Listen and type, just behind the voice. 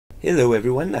Hello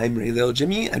everyone, I'm Ray Little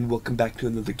Jimmy, and welcome back to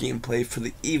another gameplay for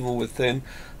The Evil Within.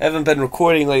 I haven't been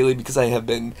recording lately because I have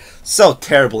been so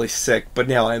terribly sick, but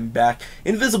now I'm back.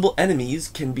 Invisible enemies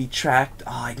can be tracked.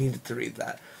 Oh, I needed to read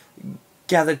that.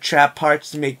 Gather trap parts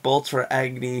to make bolts for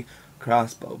Agony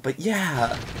crossbow. But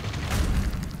yeah.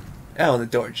 Oh, and the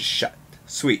door just shut.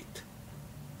 Sweet.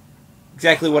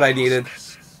 Exactly what I needed.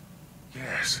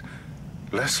 Yes.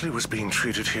 Leslie was being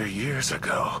treated here years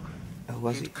ago.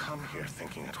 Was he? He'd come here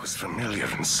thinking it was familiar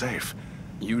and safe.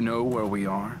 You know where we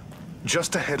are?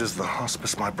 Just ahead is the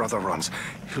hospice my brother runs.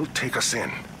 He'll take us in.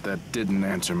 That didn't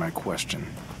answer my question.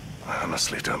 I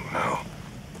honestly don't know.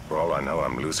 For all I know,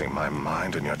 I'm losing my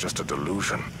mind and you're just a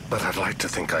delusion. But I'd like to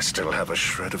think I still have a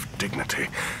shred of dignity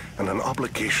and an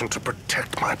obligation to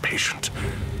protect my patient.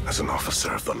 As an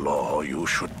officer of the law, you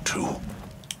should too.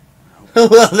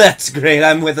 Well, that's great.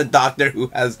 I'm with a doctor who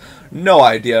has no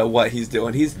idea what he's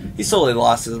doing. He's totally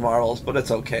lost his marbles, but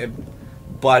it's okay.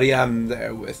 Buddy, I'm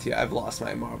there with you. I've lost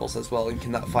my marbles as well and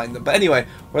cannot find them. But anyway,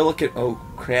 we're looking... Oh,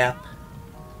 crap.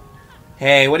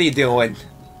 Hey, what are you doing?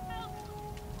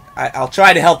 I'll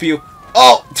try to help you.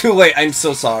 Oh, too late. I'm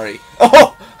so sorry.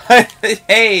 Oh,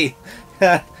 hey.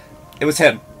 It was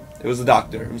him. It was the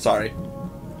doctor. I'm sorry.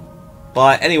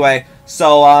 But anyway,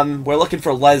 so we're looking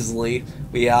for Leslie.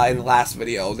 We in the last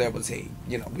video there was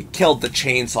we killed the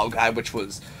chainsaw guy, which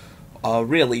was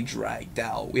really dragged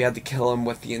out. We had to kill him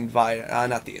with the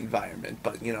not the environment,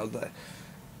 but the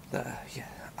yeah,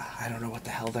 I don't know what the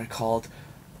hell they're called,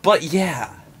 but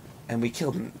yeah, and we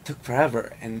killed him. It took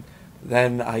forever, and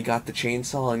then I got the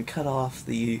chainsaw and cut off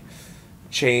the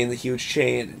chain, the huge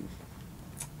chain, and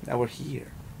now we're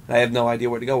here. And I have no idea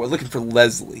where to go. We're looking for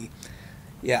Leslie.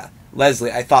 Yeah.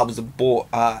 Leslie, I thought was a boy.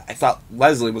 I thought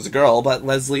Leslie was a girl, but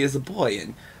Leslie is a boy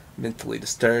and mentally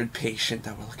disturbed patient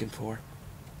that we're looking for.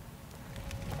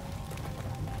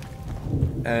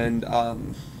 And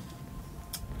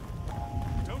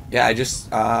yeah, I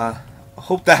just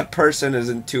hope that person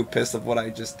isn't too pissed of what I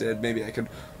just did. Maybe I could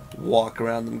walk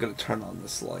around. I'm gonna turn on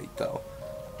this light though.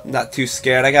 I'm not too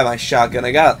scared. I got my shotgun.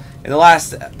 I got in the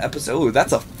last episode. Ooh,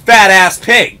 that's a fat ass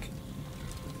pig.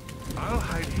 I'll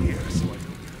hide here.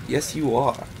 Yes, you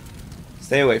are.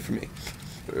 Stay away from me.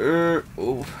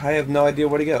 Oh, I have no idea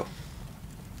where to go.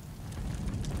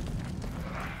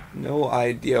 No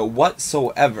idea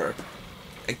whatsoever.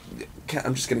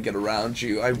 I'm just gonna get around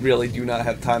you. I really do not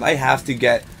have time. I have to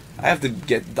get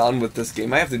done with this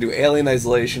game. I have to do Alien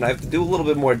Isolation. I have to do a little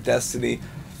bit more Destiny.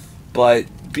 But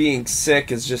being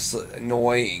sick is just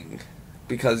annoying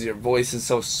because your voice is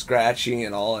so scratchy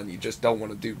and all, and you just don't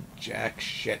want to do jack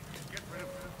shit.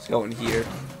 Let's go in here.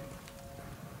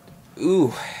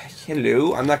 Ooh,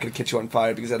 hello. I'm not going to catch you on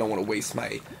fire because I don't want to waste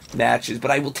my matches,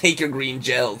 but I will take your green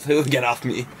gel. Get off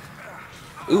me.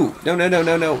 Ooh, no.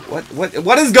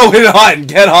 What is going on?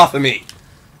 Get off of me.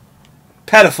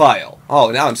 Pedophile. Oh,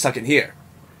 now I'm stuck in here.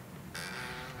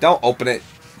 Don't open it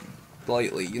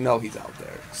lightly. You know he's out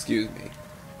there. Excuse me.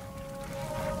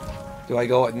 Do I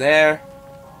go in there?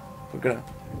 We're going to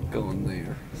go in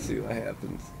there. See what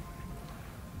happens.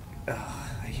 Ugh,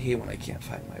 I hate when I can't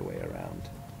find my way around.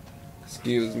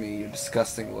 Excuse me, you're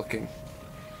disgusting looking.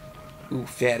 Ooh,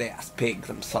 fat ass pigs,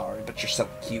 I'm sorry, but you're so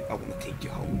cute, I want to take you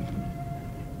home.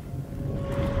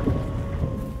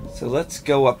 So let's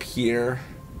go up here.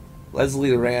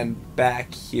 Leslie ran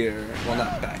back here. Well,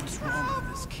 not back. What's wrong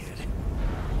with this kid?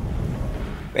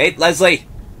 Wait, Leslie!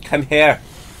 Come here.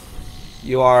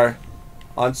 You are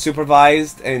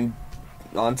unsupervised and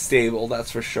unstable,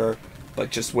 that's for sure. But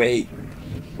just wait.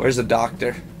 Where's the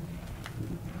doctor?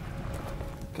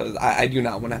 Because I do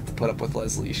not want to have to put up with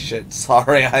Leslie's shit.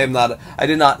 Sorry, I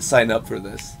did not sign up for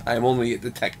this. I am only a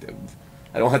detective.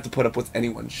 I don't have to put up with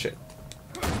anyone's shit.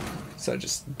 So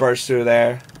just burst through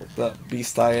there with the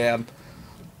beast I am.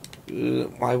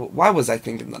 Why was I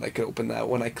thinking that I could open that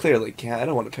when I clearly can't? I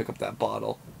don't want to pick up that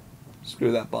bottle.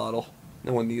 Screw that bottle.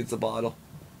 No one needs a bottle.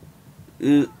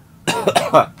 He's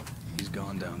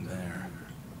gone down there.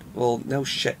 Well, no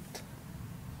shit.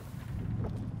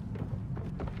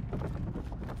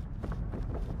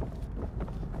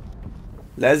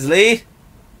 Leslie?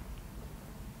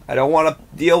 I don't want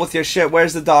to deal with your shit.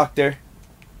 Where's the doctor?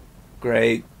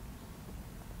 Great.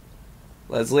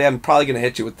 Leslie, I'm probably going to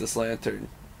hit you with this lantern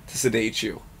to sedate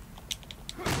you.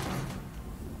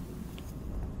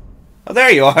 Oh, there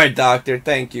you are, doctor.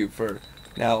 Thank you for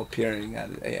now appearing at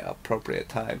an appropriate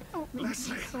time.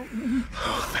 Leslie.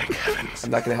 Oh, thank heavens.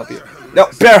 I'm not going to help you. No,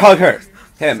 bear hug her.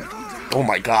 Him. Oh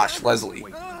my gosh, Leslie.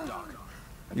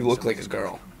 You look like a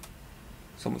girl.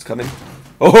 Someone's coming.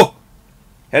 Oh!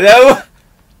 Hello?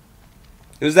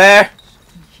 Who's there?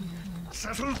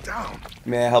 Settle down.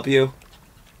 May I help you?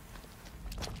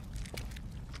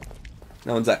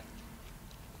 No one's there.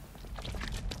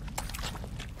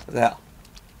 What the hell?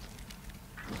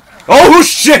 Oh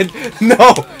shit!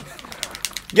 No!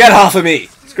 Get off of me!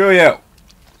 Screw you!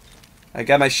 I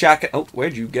got my shotgun. Oh,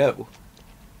 where'd you go?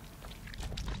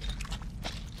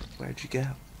 Where'd you go?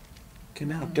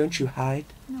 Come out! Don't you hide!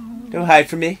 No. Don't hide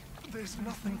from me! There's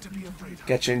nothing to be afraid of.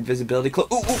 Get your invisibility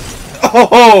cloak. Ooh, ooh.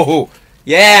 Oh,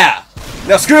 yeah!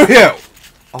 No, screw you!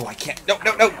 Oh, I can't. No,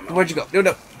 no, no! Where'd you go? No,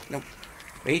 no, no!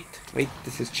 Wait, wait.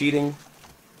 This is cheating.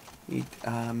 Need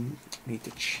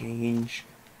to change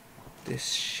this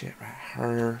shit right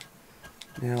here.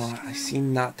 No, I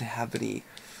seem not to have any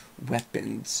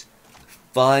weapons.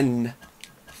 Fun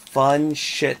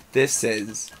shit this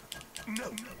is.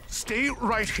 No, stay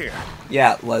right here.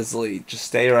 Yeah, Leslie, just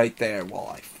stay right there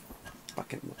while I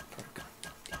fucking look for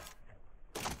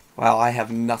a gun. Wow, I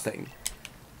have nothing.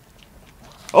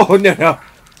 Oh, no, no.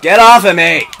 Get off of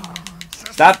me!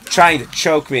 Stop trying to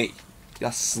choke me, you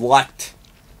slut.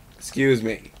 Excuse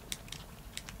me.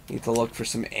 Need to look for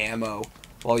some ammo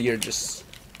while you're just,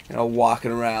 you know,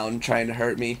 walking around trying to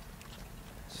hurt me.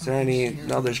 Is there any...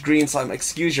 No, there's green slime.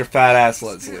 Excuse your fat ass,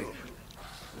 Leslie.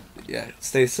 Yeah,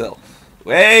 stay still.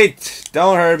 Wait!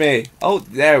 Don't hurt me. Oh,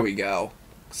 there we go.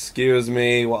 Excuse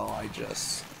me while I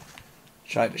just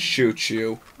try to shoot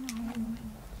you.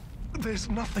 There's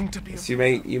nothing to be. So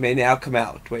you may now come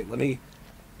out. Wait, let me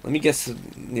get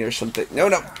near something. No,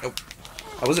 no, no.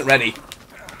 I wasn't ready.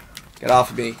 Get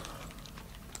off of me.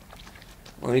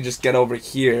 Let me just get over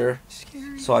here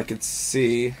so I could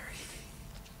see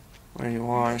where you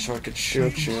are, so I could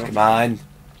shoot you. Come on.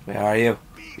 Where are you?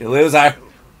 You loser.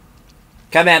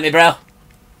 Come at me, bro.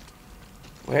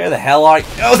 Where the hell are you?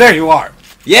 Oh, there you are.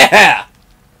 Yeah!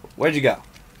 Where'd you go?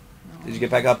 Did you get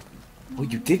back up? Oh,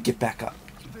 you did get back up.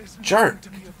 Jerk.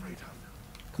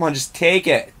 Come on, just take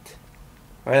it.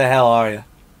 Where the hell are you?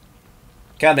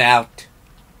 Come out.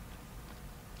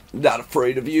 I'm not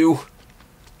afraid of you.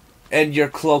 And your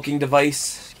cloaking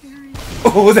device.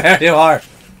 Oh, there you are.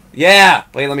 Yeah.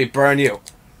 Wait, let me burn you.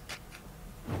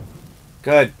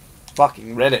 Good.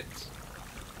 Fucking riddance.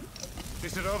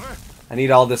 Is it over? I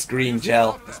need all this green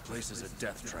gel. This place is a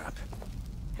death trap.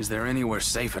 Is there anywhere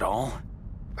safe at all?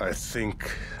 I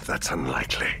think that's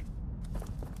unlikely.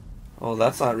 Oh,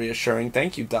 that's not reassuring.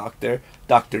 Thank you, Doctor.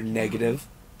 Dr. Negative.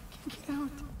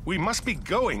 We must be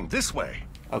going this way.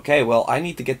 Okay, well, I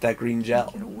need to get that green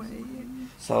gel.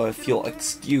 So if you'll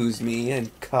excuse me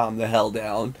and calm the hell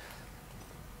down.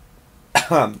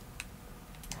 Got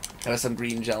some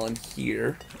green gel in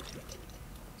here.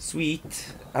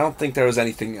 Sweet. I don't think there was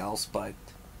anything else, but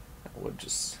I would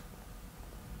just...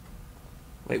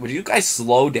 Wait, would you guys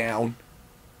slow down?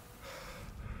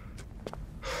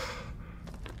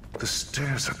 The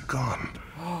stairs are gone.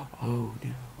 Oh,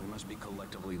 no. We must be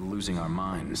collectively losing our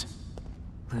minds.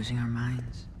 Losing our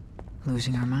minds.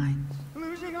 Losing our minds.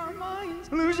 Losing our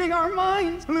minds. Losing our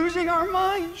minds. Losing our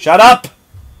minds. Shut up!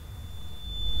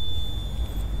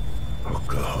 Oh,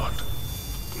 God.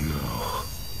 No.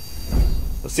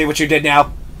 Let's see what you did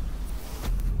now.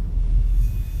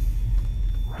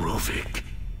 Rovik.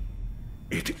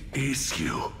 It is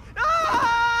you.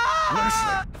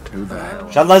 Who the hell?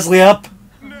 Shut Leslie up.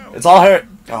 It's all her.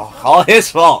 Oh, all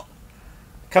his fault.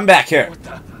 Come back here.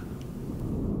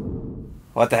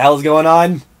 What the hell is going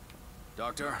on?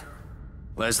 Doctor?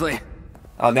 Leslie?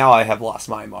 Oh, now I have lost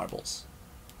my marbles.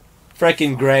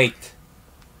 Frickin' great.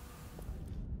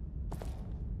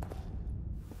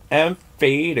 And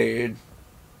faded.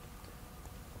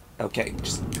 Okay,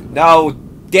 just... No!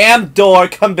 Damn door,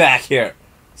 come back here!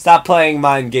 Stop playing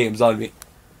mind games on me.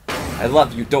 I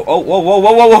love you. Don't... Oh, whoa, whoa,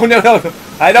 whoa, whoa, whoa, no, no!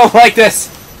 I don't like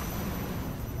this!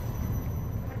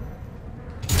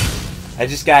 I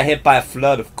just got hit by a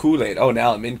flood of Kool-Aid. Oh,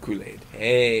 now I'm in Kool-Aid.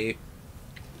 Hey.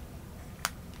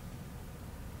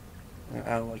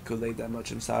 I don't like Kool-Aid that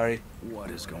much, I'm sorry.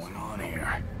 What is going on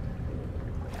here?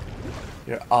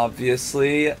 You're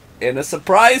obviously in a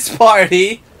surprise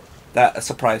party! A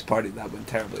surprise party that went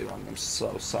terribly wrong. I'm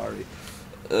so sorry.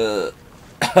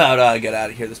 How do I get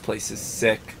out of here? This place is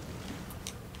sick.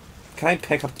 Can I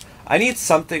pick up... I need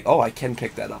something... Oh, I can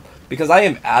pick that up. Because I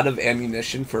am out of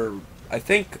ammunition for... I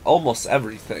think almost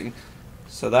everything.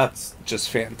 So that's just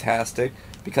fantastic.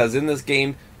 Because in this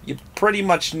game, you pretty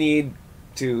much need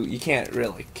to... You can't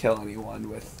really kill anyone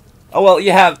with... Oh, well,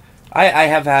 you have... I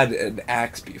have had an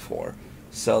axe before.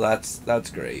 So that's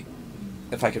great.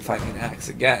 If I could find an axe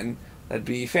again, that'd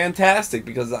be fantastic.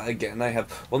 Because, again, I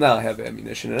have... Well, now I have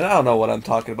ammunition. And I don't know what I'm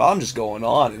talking about. I'm just going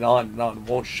on and on and on. It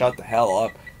won't shut the hell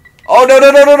up. Oh, no,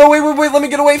 no, no, no, no. Wait, wait, wait. Let me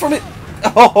get away from it.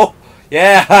 Oh,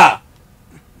 yeah.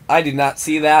 I did not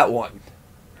see that one.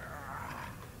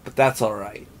 But that's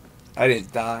alright. I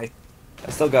didn't die.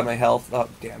 I still got my health. Oh,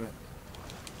 damn it.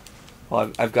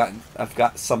 Well, I've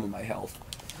got some of my health.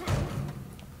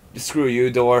 Screw you,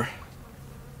 door.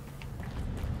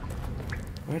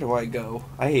 Where do I go?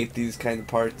 I hate these kind of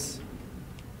parts.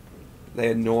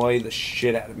 They annoy the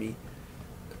shit out of me.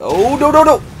 Oh, no, no,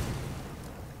 no!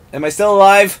 Am I still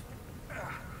alive?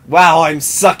 Wow, I'm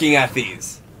sucking at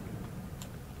these.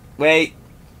 Wait.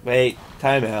 Wait.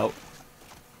 Time out.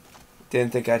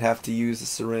 Didn't think I'd have to use a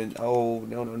syringe. Oh,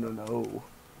 no, no, no, no.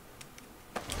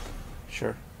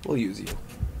 Sure. We'll use you.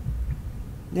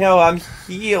 No, I'm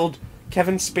healed.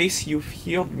 Kevin Spacey, you've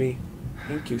healed me.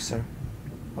 Thank you, sir.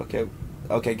 Okay.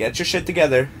 Okay, get your shit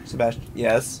together, Sebastian.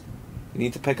 Yes. You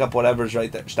need to pick up whatever's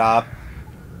right there. Stop.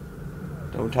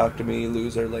 Don't talk to me,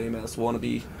 loser, lame ass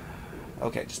wannabe.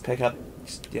 Okay, just pick up.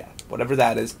 Yeah, whatever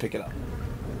that is, pick it up.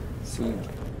 Sweet.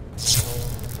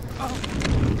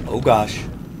 Oh gosh.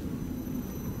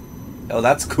 Oh,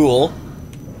 that's cool.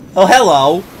 Oh,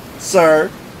 hello, sir.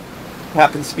 Who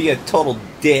happens to be a total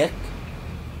dick.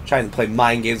 Trying to play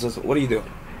mind games with. What are you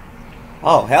doing?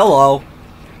 Oh, hello.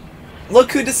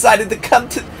 Look who decided to come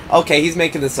to... Okay, he's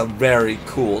making this a very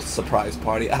cool surprise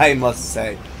party, I must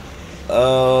say.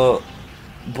 But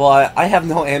I have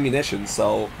no ammunition,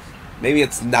 so maybe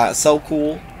it's not so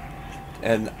cool.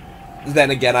 And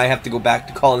then again, I have to go back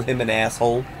to calling him an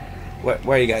asshole. Where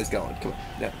are you guys going? Come on.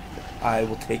 No, I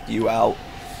will take you out.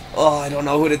 Oh, I don't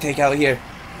know who to take out here.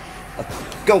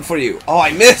 Let's go for you. Oh,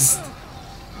 I missed!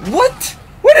 What?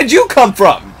 Where did you come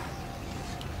from?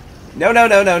 No, no,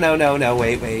 no, no, no, no, no.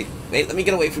 Wait, wait. Wait, let me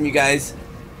get away from you guys.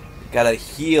 Gotta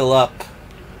heal up,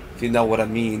 if you know what I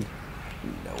mean.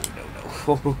 No,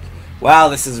 no, no. Wow,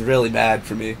 this is really bad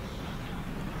for me.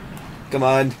 Come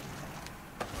on.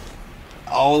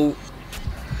 Oh.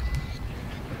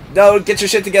 No, get your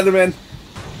shit together, man.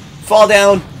 Fall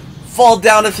down. Fall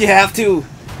down if you have to.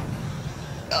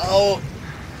 Oh.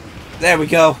 There we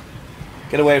go.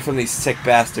 Get away from these sick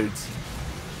bastards.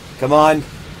 Come on.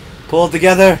 Pull it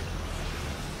together.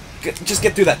 Just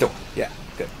get through that door. Yeah,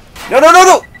 good. No, no, no,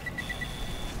 no!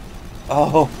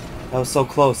 Oh, that was so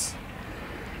close.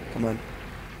 Come on.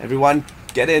 Everyone,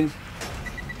 get in.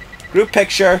 Group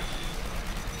picture.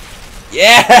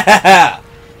 Yeah!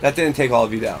 That didn't take all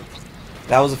of you down.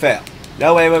 That was a fail.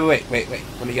 No, wait.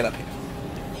 Let me get up here.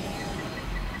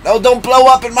 No, don't blow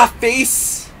up in my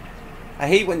face! I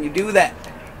hate when you do that.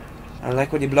 I don't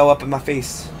like when you blow up in my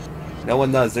face. No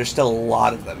one does. There's still a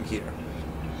lot of them here.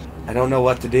 I don't know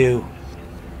what to do.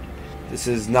 This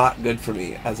is not good for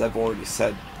me, as I've already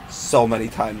said so many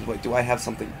times. Wait, do I have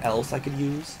something else I could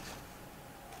use?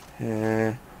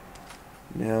 No.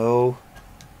 No.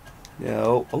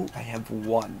 Oh, I have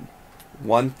one.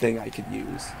 One thing I could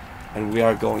use. And we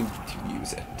are going to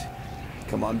use it.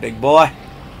 Come on, big boy.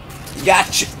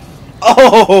 Gotcha.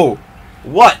 Oh!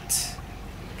 What?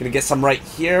 Gonna get some right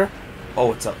here.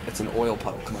 Oh, it's an oil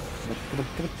puddle. Come on. Come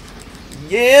on.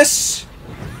 Yes!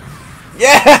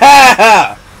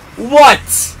 Yeah!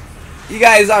 What? You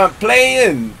guys aren't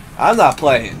playing. I'm not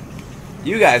playing.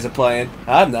 You guys are playing.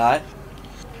 I'm not.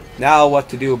 Now what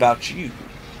to do about you,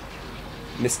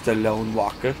 Mr. Lone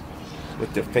Walker,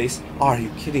 with their face? Are you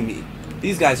kidding me?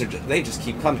 These guys they just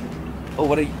keep coming. Oh,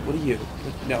 what are you?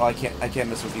 No, I can't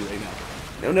mess with you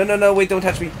right now. No, wait, don't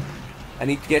touch me. I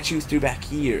need to get you through back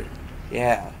here.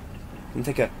 Yeah. Come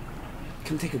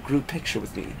take a group picture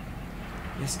with me.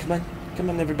 Yes, come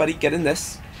on, everybody, get in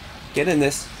this. Get in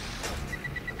this.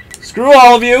 Screw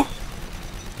all of you.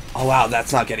 Oh wow,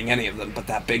 that's not getting any of them, but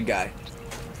that big guy.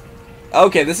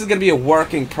 Okay, this is gonna be a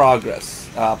work in progress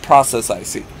process, I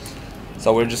see.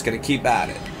 So we're just gonna keep at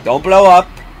it. Don't blow up,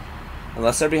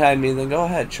 unless they're behind me. Then go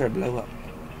ahead, sure, blow up.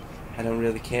 I don't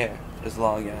really care, as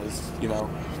long as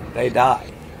they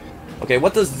die. Okay,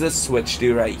 what does this switch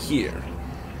do right here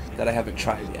that I haven't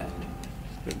tried yet?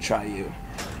 I'm gonna try you.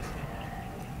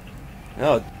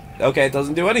 Oh, okay, it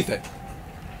doesn't do anything.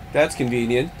 That's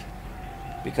convenient,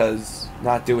 because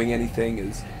not doing anything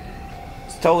is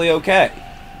totally okay.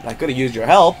 I could have used your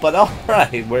help, but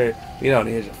alright, we don't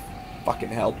need your fucking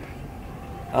help.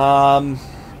 I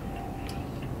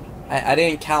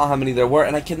didn't count how many there were,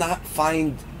 and I cannot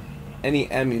find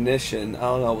any ammunition. I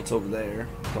don't know what's over there.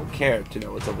 Don't care to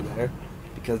know what's over there,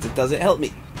 because it doesn't help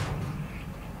me.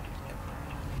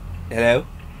 Hello?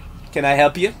 Can I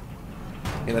help you?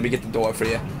 Here, let me get the door for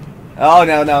you. Oh,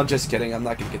 no, just kidding. I'm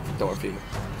not going to get the door for you.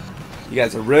 You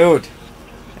guys are rude.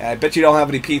 I bet you don't have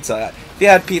any pizza. If you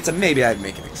had pizza, maybe I'd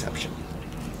make an exception.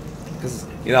 Because,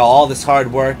 all this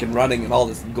hard work and running and all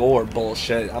this gore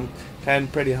bullshit, I'm kind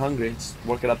of pretty hungry. It's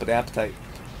working up an appetite.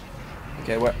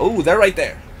 Okay, where? Oh, they're right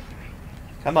there.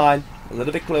 Come on. A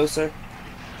little bit closer.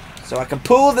 So I can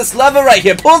pull this lever right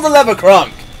here. Pull the lever,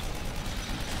 Crunk!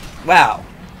 Wow.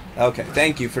 Okay,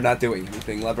 thank you for not doing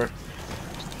anything, lever.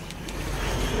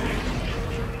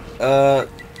 No,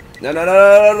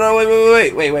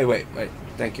 wait.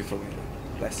 Thank you for waiting.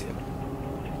 Bless you.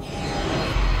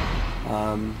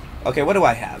 Okay, what do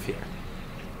I have here?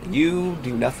 You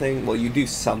do nothing. Well, you do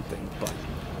something, but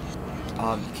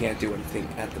you can't do anything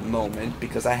at the moment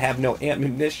because I have no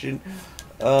ammunition.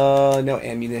 No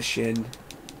ammunition.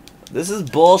 This is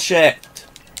bullshit.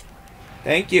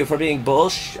 Thank you for being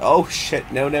bullshit. Oh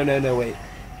shit! No, wait.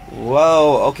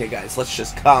 Whoa. Okay, guys, let's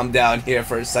just calm down here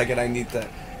for a second. I need to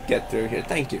get through here.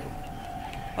 Thank you.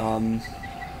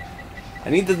 I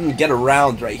need to get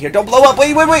around right here. Don't blow up.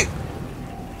 Wait.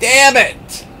 Damn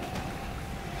it!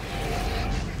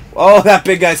 Oh, that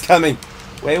big guy's coming.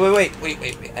 Wait.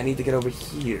 I need to get over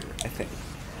here, I think.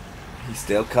 He's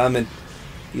still coming.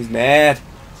 He's mad.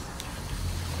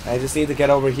 I just need to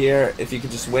get over here. If you could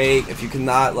just wait. If you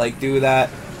cannot, like, do that.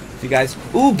 If you guys...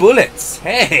 Ooh, bullets!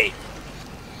 Hey!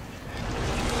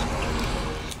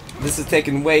 This is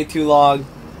taking way too long.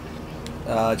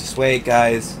 Just wait,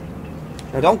 guys.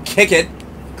 No, don't kick it.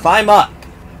 Climb up.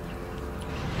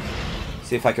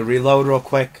 See if I can reload real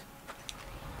quick.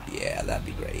 Yeah, that'd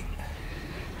be great.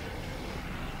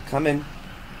 Come in,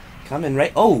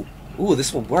 right? Oh! Ooh,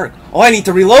 this will work. Oh, I need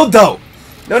to reload, though!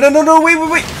 No,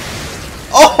 wait!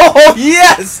 Oh,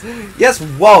 yes! Yes,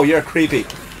 whoa, you're creepy.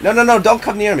 No, don't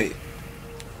come near me.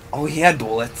 Oh, he had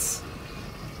bullets.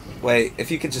 Wait,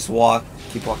 if you could just walk,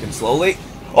 keep walking slowly.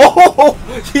 Oh,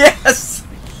 yes!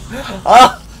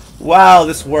 Wow,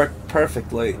 this worked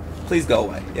perfectly. Please go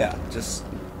away. Yeah, just,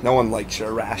 no one likes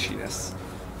your rashiness.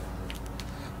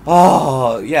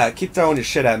 Oh, yeah, keep throwing your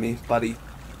shit at me, buddy.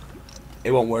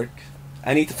 It won't work.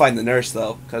 I need to find the nurse,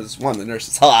 though, because, one, the nurse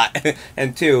is hot,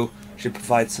 and two, she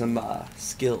provides some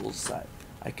skills that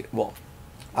I could, well,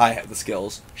 I have the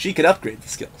skills. She could upgrade the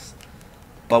skills.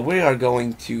 But we are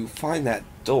going to find that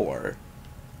door.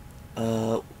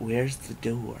 Where's the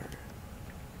door?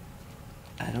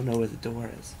 I don't know where the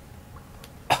door is.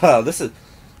 This is,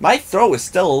 my throat is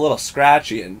still a little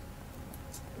scratchy, and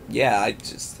yeah,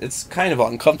 it's kind of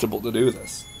uncomfortable to do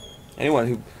this. Anyone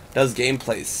who does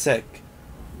gameplay is sick.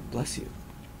 Bless you.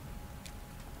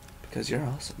 Because you're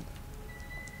awesome.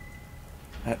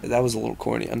 That was a little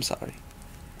corny, I'm sorry.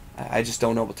 I just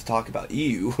don't know what to talk about.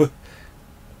 Ew.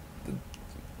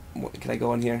 Can I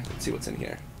go in here? Let's see what's in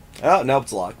here. Oh, no,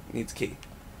 it's locked. Needs a key.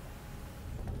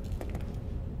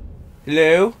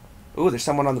 Hello? Ooh, there's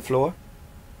someone on the floor.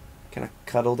 Can I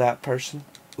cuddle that person?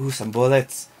 Ooh, some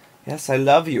bullets. Yes, I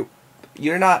love you.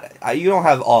 You're not... you don't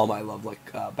have all my love,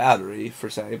 like, battery, per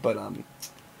se, but,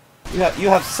 you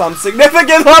have some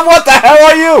significant love. What the hell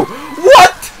are you?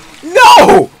 What?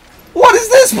 No! What is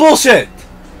this bullshit?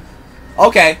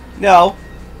 Okay, no.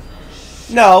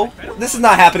 No, this is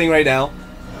not happening right now.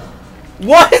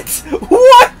 What?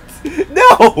 What?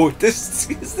 No, this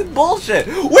is the bullshit.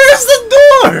 Where's the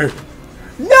door?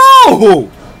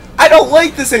 No! I don't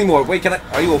like this anymore. Wait, can I?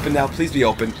 Are you open now? Please be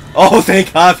open. Oh,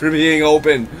 thank God for being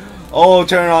open. Oh,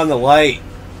 turn on the light.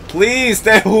 Please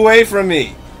stay away from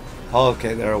me. Oh,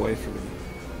 okay, they're away from me.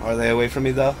 Are they away from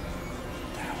me, though?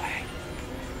 They're away.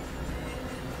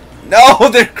 No,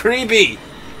 they're creepy.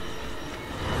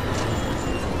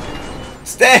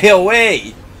 Stay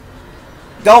away.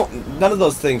 Don't. None of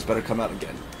those things better come out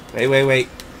again. Wait.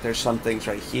 There's some things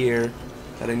right here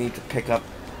that I need to pick up.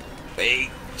 Wait.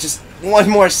 Just one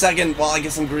more second while I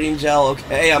get some green gel.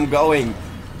 Okay, I'm going.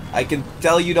 I can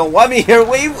tell you don't want me here.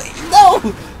 Wait.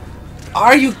 No.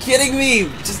 Are you kidding me?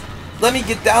 Just let me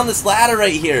get down this ladder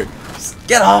right here. Just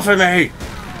get off of me.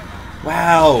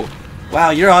 Wow,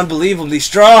 you're unbelievably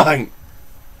strong.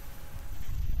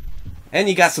 And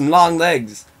you got some long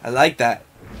legs. I like that.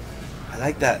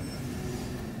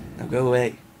 Now go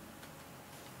away.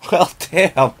 Well,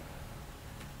 damn.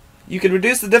 You can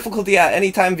reduce the difficulty at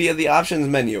any time via the options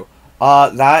menu.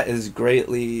 That is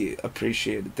greatly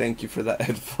appreciated. Thank you for that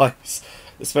advice.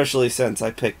 Especially since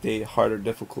I picked a harder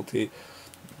difficulty.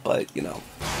 But, you know,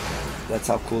 that's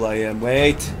how cool I am.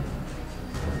 Wait,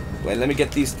 let me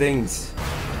get these things.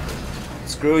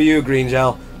 Screw you, green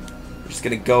gel. I'm just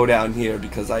gonna go down here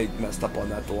because I messed up on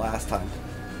that the last time.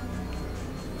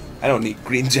 I don't need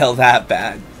green gel that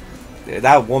bad.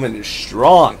 That woman is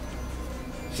strong.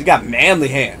 She got manly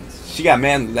hands. She got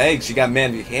manly legs. She got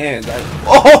manly hands.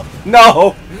 Oh,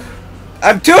 no.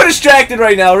 I'm too distracted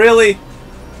right now, really.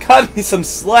 Cut me some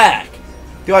slack.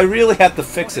 Do I really have to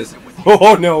fix this?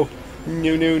 Oh, no.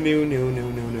 No.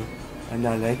 I'm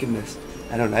not liking this.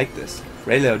 I don't like this.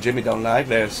 Raylo, Jimmy don't like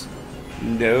this.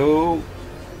 No.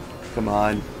 Come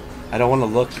on. I don't want to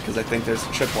look because I think there's a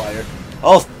tripwire.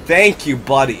 Oh, thank you,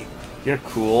 buddy. You're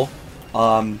cool.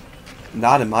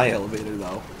 Not in my elevator,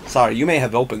 though. Sorry, you may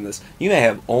have opened this. You may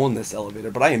have owned this elevator,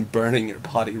 but I am burning your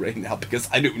body right now because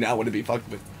I do not want to be fucked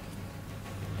with.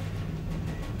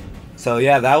 So,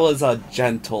 yeah, that was a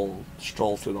gentle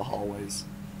stroll through the hallways.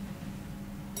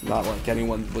 Not like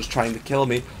anyone was trying to kill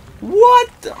me. What?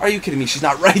 Are you kidding me? She's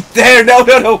not right there. No,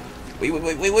 no, no. Wait.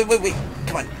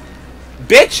 Come on.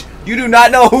 Bitch, you do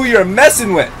not know who you're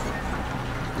messing with.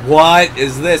 What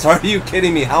is this? Are you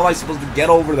kidding me? How am I supposed to get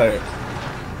over there?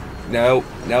 No.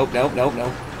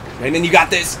 Raymond, you got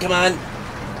this. Come on.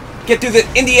 Get through the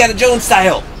Indiana Jones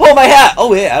style. Oh, my hat.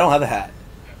 Oh, yeah, I don't have a hat.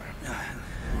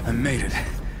 I made it.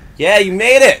 Yeah, you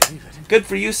made it. Good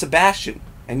for you, Sebastian.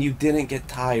 And you didn't get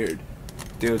tired.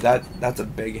 Dude, that's a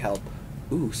big help.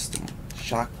 Ooh,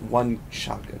 one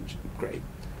shotgun. Great.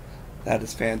 That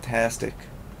is fantastic.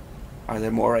 Are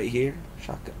there more right here?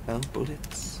 Shotgun. No,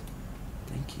 bullets.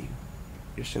 Thank you.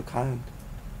 You're so kind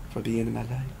for being in my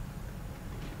life.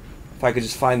 If I could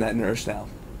just find that nurse now.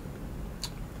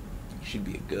 She'd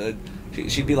be good.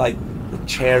 She'd be like the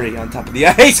cherry on top of the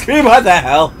ice cream. What the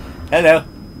hell? Hello.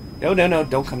 No.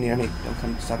 Don't come near me. Don't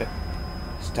come. Stop it.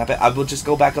 Stop it. I will just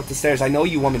go back up the stairs. I know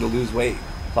you want me to lose weight.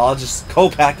 So I'll just go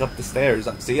back up the stairs.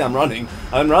 See, I'm running.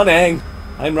 I'm running.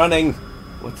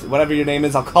 Whatever your name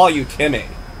is, I'll call you Timmy.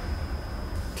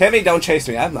 Timmy, don't chase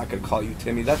me. I'm not going to call you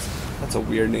Timmy. That's a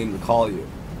weird name to call you.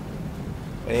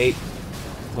 Wait.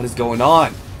 What is going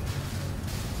on?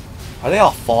 Are they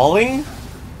all falling?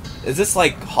 Is this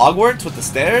like Hogwarts with the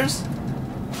stairs?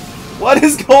 What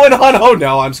is going on? Oh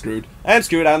no, I'm screwed.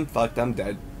 I'm fucked. I'm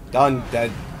dead. Done.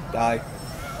 Dead. Die.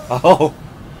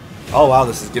 Oh wow,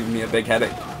 this is giving me a big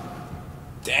headache.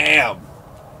 Damn.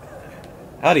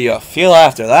 How do you feel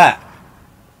after that?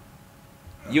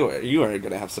 You are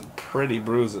gonna have some pretty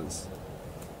bruises.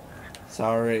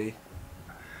 Sorry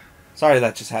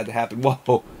that just had to happen.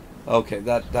 Whoa. Okay,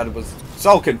 that was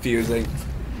so confusing.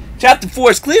 Chapter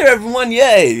 4 is clear, everyone.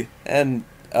 Yay. And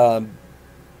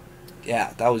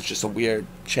yeah, that was just a weird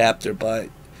chapter, but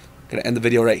I'm gonna end the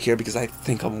video right here because I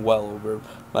think I'm well over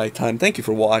my time. Thank you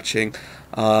for watching.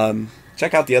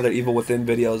 Check out the other Evil Within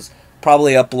videos.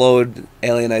 Probably upload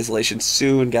Alien Isolation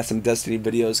soon. Got some Destiny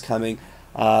videos coming.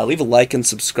 Leave a like and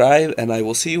subscribe, and I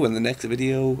will see you in the next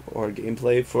video or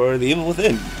gameplay for the Evil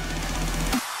Within.